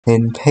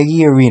In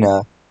Piggy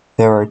Arena,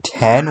 there are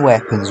 10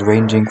 weapons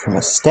ranging from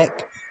a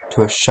stick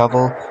to a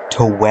shovel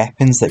to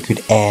weapons that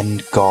could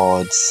end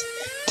gods.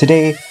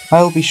 Today,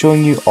 I will be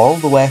showing you all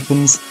the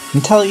weapons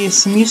and tell you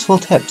some useful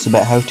tips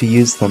about how to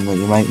use them that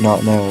you might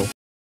not know.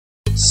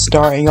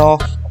 Starting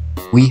off,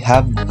 we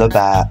have the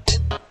bat,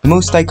 the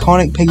most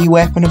iconic Piggy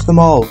weapon of them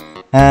all,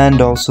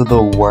 and also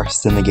the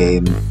worst in the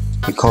game.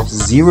 It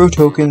costs 0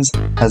 tokens,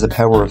 has a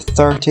power of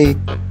 30,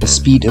 a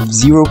speed of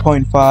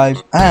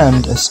 0.5,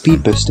 and a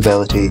speed boost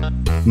ability.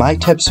 My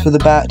tips for the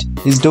bat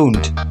is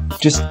don't.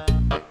 Just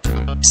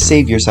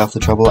save yourself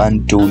the trouble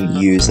and don't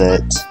use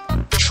it.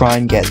 Try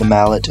and get the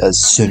mallet as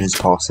soon as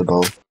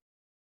possible.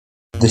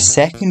 The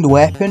second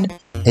weapon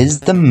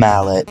is the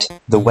mallet,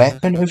 the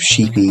weapon of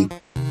Sheepy.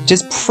 It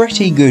is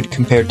pretty good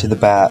compared to the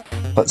bat,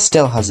 but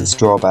still has its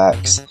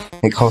drawbacks.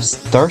 It costs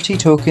 30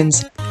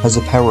 tokens, has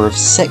a power of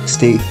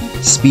 60,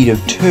 speed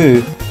of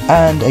 2,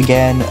 and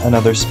again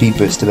another speed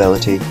boost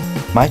ability.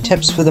 My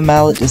tips for the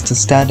mallet is to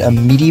stand a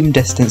medium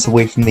distance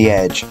away from the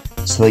edge,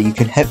 so that you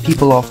can hit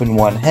people off in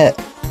one hit,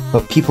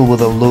 but people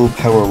with a low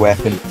power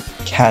weapon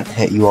can't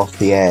hit you off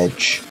the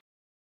edge.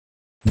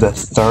 The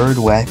third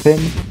weapon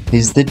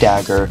is the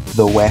dagger,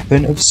 the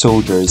weapon of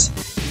soldiers.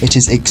 It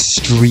is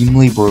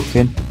extremely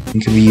broken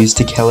and can be used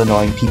to kill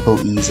annoying people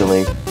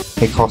easily.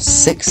 It costs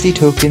 60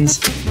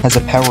 tokens, has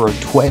a power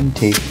of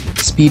 20,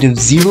 speed of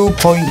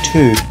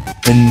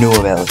 0.2 and no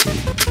ability.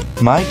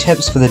 My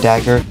tips for the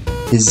dagger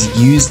is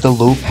use the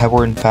low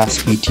power and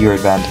fast speed to your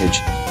advantage.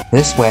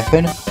 This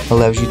weapon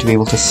allows you to be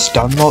able to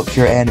stun lock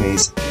your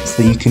enemies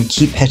so that you can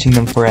keep hitting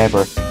them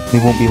forever. They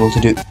won't be able to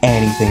do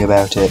anything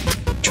about it.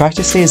 Try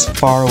to stay as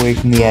far away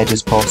from the edge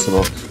as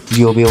possible, as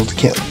you'll be able to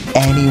kill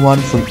anyone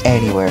from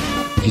anywhere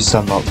if you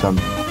stun lock them,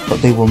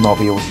 but they will not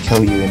be able to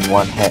kill you in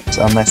one hit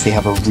unless they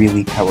have a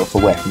really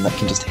powerful weapon that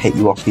can just hit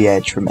you off the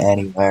edge from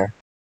anywhere.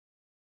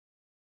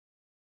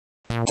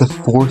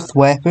 The fourth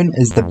weapon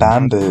is the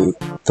bamboo,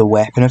 the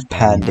weapon of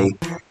Pandy.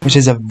 It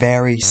is a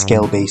very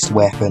skill-based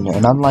weapon,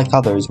 and unlike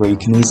others where you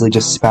can easily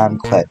just spam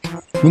click,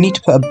 you need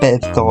to put a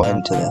bit of thought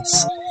into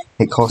this.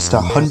 It costs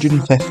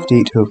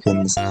 150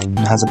 tokens, and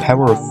has a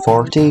power of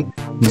 40,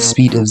 and a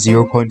speed of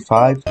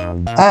 0.5,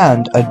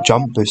 and a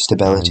jump boost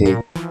ability.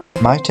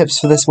 My tips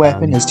for this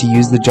weapon is to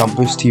use the jump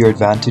boost to your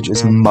advantage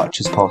as much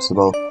as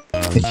possible.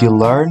 If you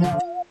learn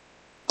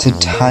to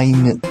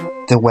time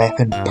the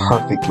weapon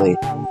perfectly,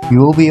 you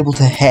will be able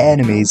to hit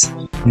enemies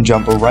and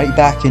jump right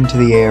back into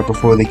the air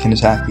before they can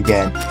attack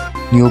again.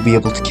 You'll be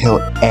able to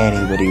kill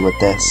anybody with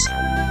this.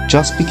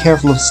 Just be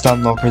careful of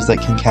stun lockers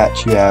that can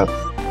catch you out,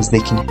 as they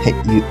can hit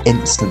you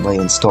instantly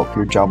and stop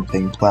your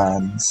jumping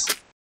plans.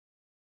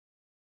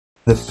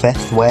 The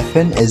fifth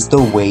weapon is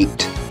the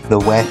weight, the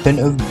weapon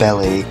of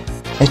Billy.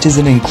 It is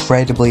an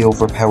incredibly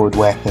overpowered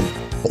weapon.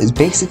 It is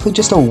basically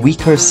just a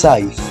weaker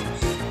scythe.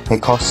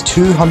 It costs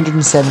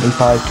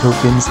 275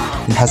 tokens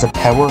and has a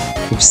power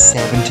of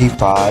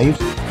 75,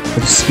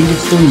 with a speed of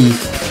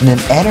 3 and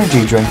an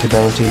energy drink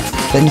ability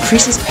that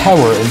increases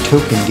power and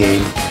token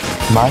gain.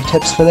 My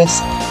tips for this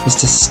is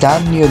to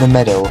stand near the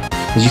middle,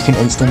 as you can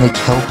instantly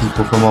kill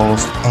people from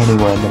almost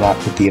anywhere in the map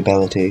with the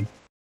ability.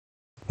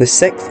 The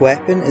sixth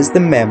weapon is the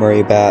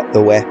memory bat,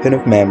 the weapon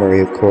of memory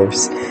of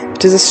course.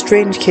 It is a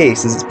strange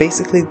case as it's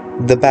basically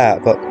the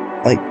bat but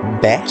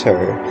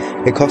better.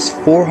 It costs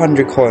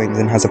 400 coins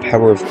and has a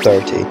power of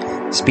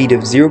 30, speed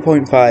of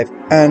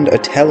 0.5 and a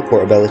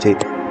teleport ability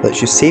that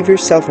lets you save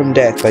yourself from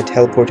death by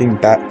teleporting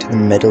back to the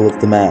middle of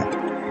the map.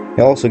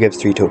 It also gives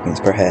 3 tokens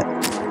per hit.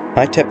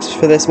 My tips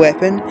for this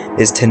weapon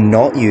is to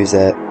not use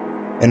it.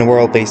 In a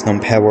world based on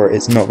power,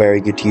 it's not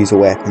very good to use a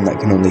weapon that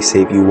can only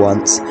save you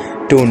once.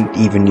 Don't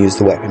even use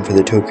the weapon for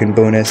the token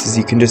bonus, as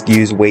you can just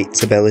use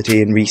Weight's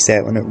ability and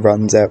reset when it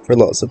runs out for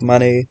lots of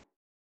money.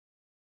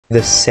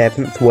 The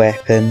seventh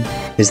weapon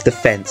is the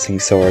fencing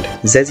sword,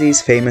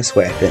 Zizzy's famous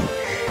weapon.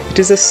 It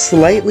is a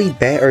slightly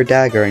better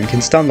dagger and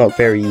can stun lock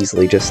very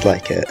easily just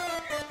like it.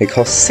 It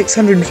costs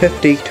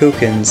 650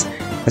 tokens,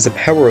 has a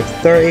power of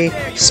 30,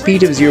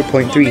 speed of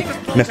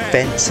 0.3 and a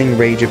fencing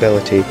rage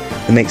ability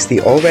that makes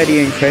the already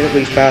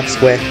incredibly fast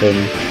weapon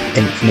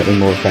infinitely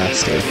more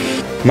faster.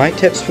 My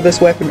tips for this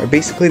weapon are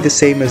basically the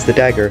same as the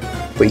dagger,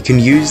 but you can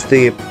use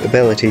the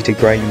ability to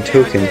grind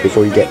tokens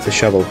before you get the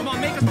shovel.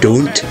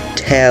 Don't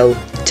tell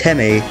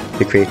Timmy,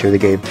 the creator of the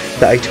game,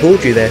 that I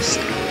told you this,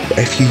 but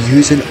if you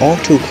use an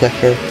auto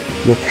clicker,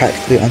 you're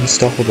practically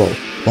unstoppable.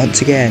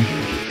 Once again,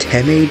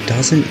 Timmy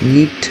doesn't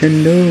need to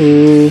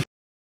know.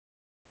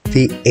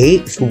 The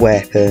eighth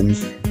weapon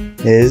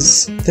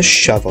is the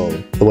shovel,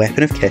 the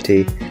weapon of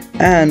Kitty,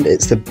 and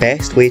it's the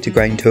best way to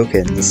grind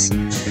tokens.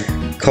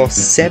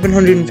 Costs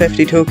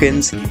 750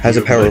 tokens, has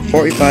a power of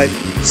 45,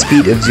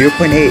 speed of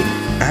 0.8,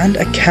 and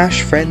a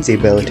cash frenzy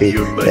ability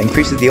that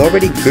increases the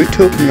already good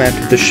token amount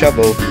of the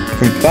shovel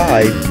from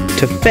 5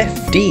 to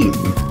 15.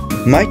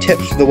 My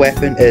tips for the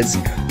weapon is,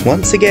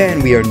 once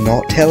again we are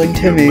not telling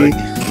Timmy,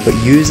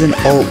 but use an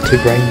alt to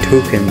grind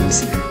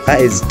tokens.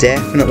 That is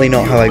definitely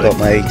not how I got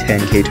my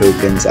 10k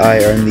tokens. I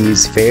earn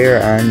these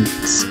fair and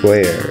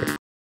square.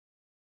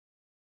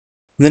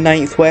 The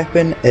ninth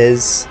weapon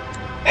is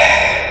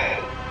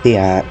the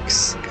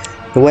axe,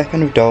 the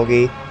weapon of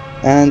Doggy,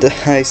 and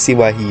I see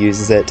why he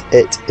uses it.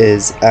 It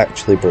is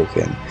actually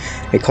broken.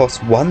 It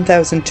costs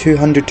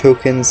 1,200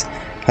 tokens,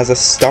 has a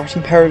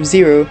starting power of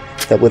 0,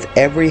 that with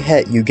every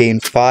hit you gain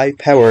 5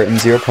 power and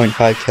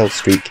 0.5 kill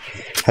streak,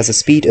 has a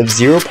speed of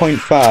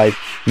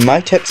 0.5.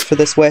 My tips for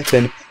this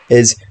weapon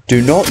is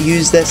do not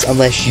use this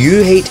unless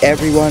you hate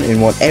everyone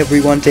and want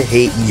everyone to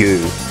hate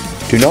you.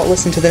 Do not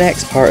listen to the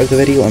next part of the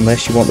video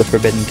unless you want the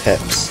forbidden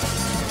tips.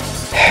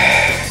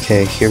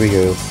 Okay, here we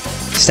go.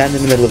 Stand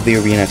in the middle of the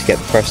arena to get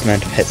the first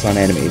amount of hits on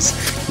enemies.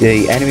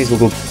 The enemies will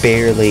go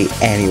barely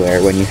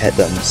anywhere when you hit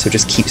them, so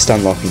just keep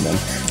stun locking them.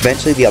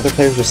 Eventually the other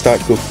players will start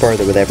to go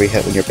further with every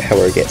hit when your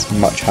power gets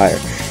much higher.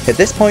 At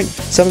this point,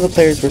 some of the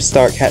players will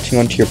start catching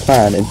onto your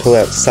plan and pull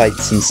out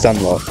scythes and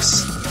stun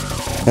locks,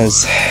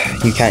 as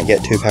you can't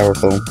get too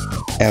powerful,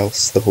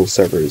 else the whole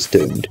server is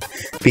doomed.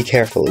 Be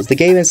careful, as the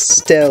game is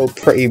still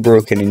pretty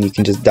broken and you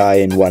can just die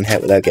in one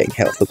hit without getting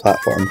hit off the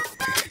platform.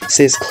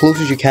 Stay as close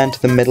as you can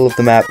to the middle of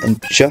the map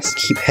and just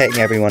keep hitting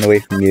everyone away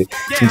from you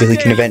until you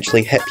can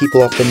eventually hit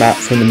people off the map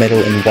from the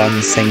middle in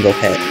one single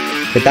hit.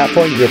 At that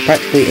point you're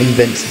practically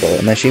invincible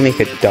unless you make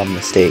a dumb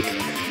mistake.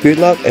 Good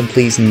luck and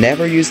please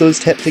never use those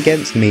tips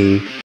against me.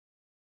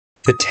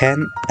 The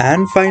 10th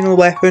and final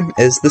weapon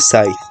is the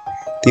scythe,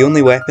 the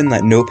only weapon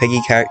that no Piggy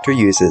character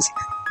uses,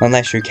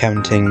 unless you're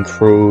counting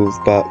Crove,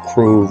 but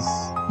Crove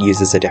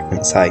uses a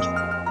different scythe.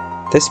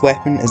 This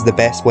weapon is the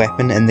best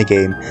weapon in the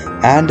game,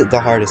 and the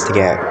hardest to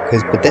get,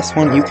 because with this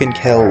one you can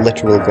kill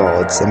literal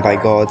gods, and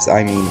by gods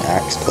I mean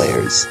axe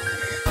players.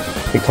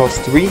 It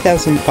costs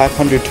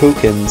 3,500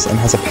 tokens and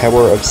has a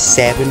power of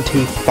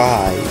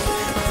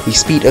 75, a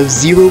speed of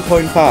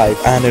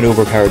 0.5 and an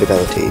overpowered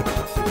ability.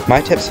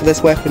 My tips for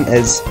this weapon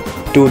is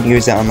don't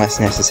use it unless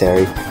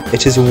necessary.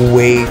 It is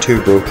way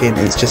too broken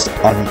and it's just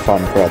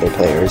unfun for other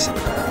players.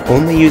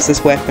 Only use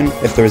this weapon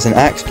if there is an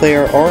axe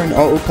player or an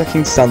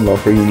auto-clicking stun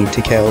locker you need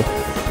to kill.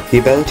 The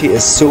ability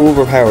is so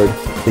overpowered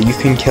that you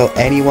can kill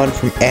anyone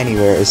from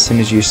anywhere as soon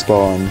as you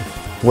spawn,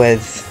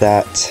 with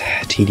that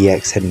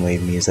TDX Hidden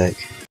Wave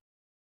music.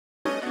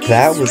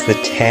 That was the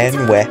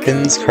 10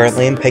 weapons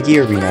currently in Piggy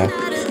Arena.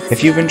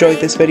 If you've enjoyed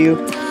this video,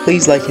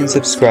 please like and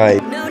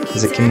subscribe,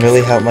 as it can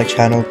really help my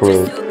channel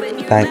grow.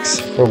 Thanks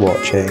for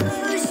watching.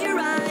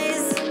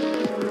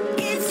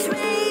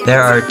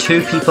 There are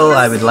two people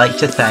I would like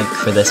to thank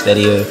for this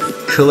video,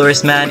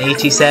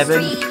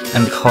 Cooleristman87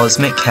 and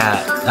Cosmic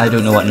Cat, I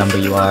don't know what number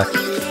you are,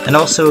 and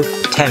also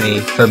Timmy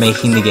for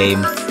making the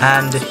game,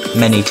 and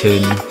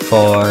Minitoon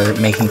for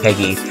making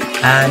Piggy,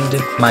 and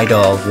my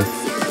dog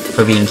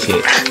for being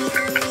cute.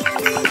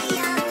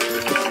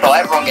 Well,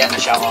 everyone getting a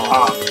shout out,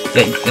 huh?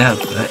 Yeah,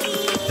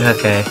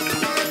 okay.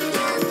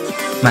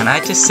 Man, I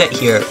had to sit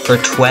here for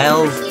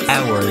 12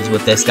 hours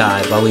with this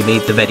guy while we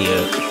made the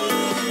video.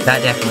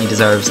 That definitely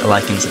deserves a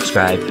like and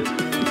subscribe.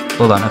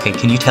 Hold on, okay,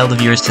 can you tell the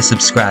viewers to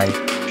subscribe?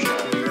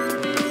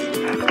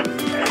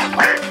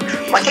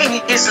 Why can't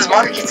you use this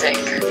marketing?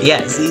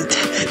 Yeah, see,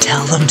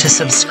 tell them to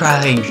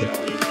subscribe.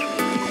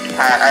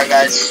 Alright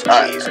guys,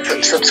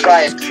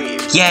 subscribe.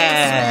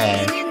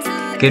 Yeah!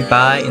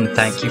 Goodbye and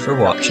thank you for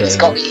watching. He's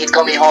got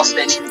me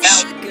hostage.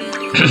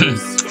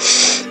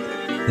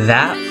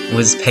 That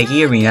was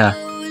Piggy Arena.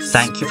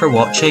 Thank you for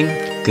watching.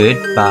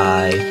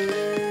 Goodbye.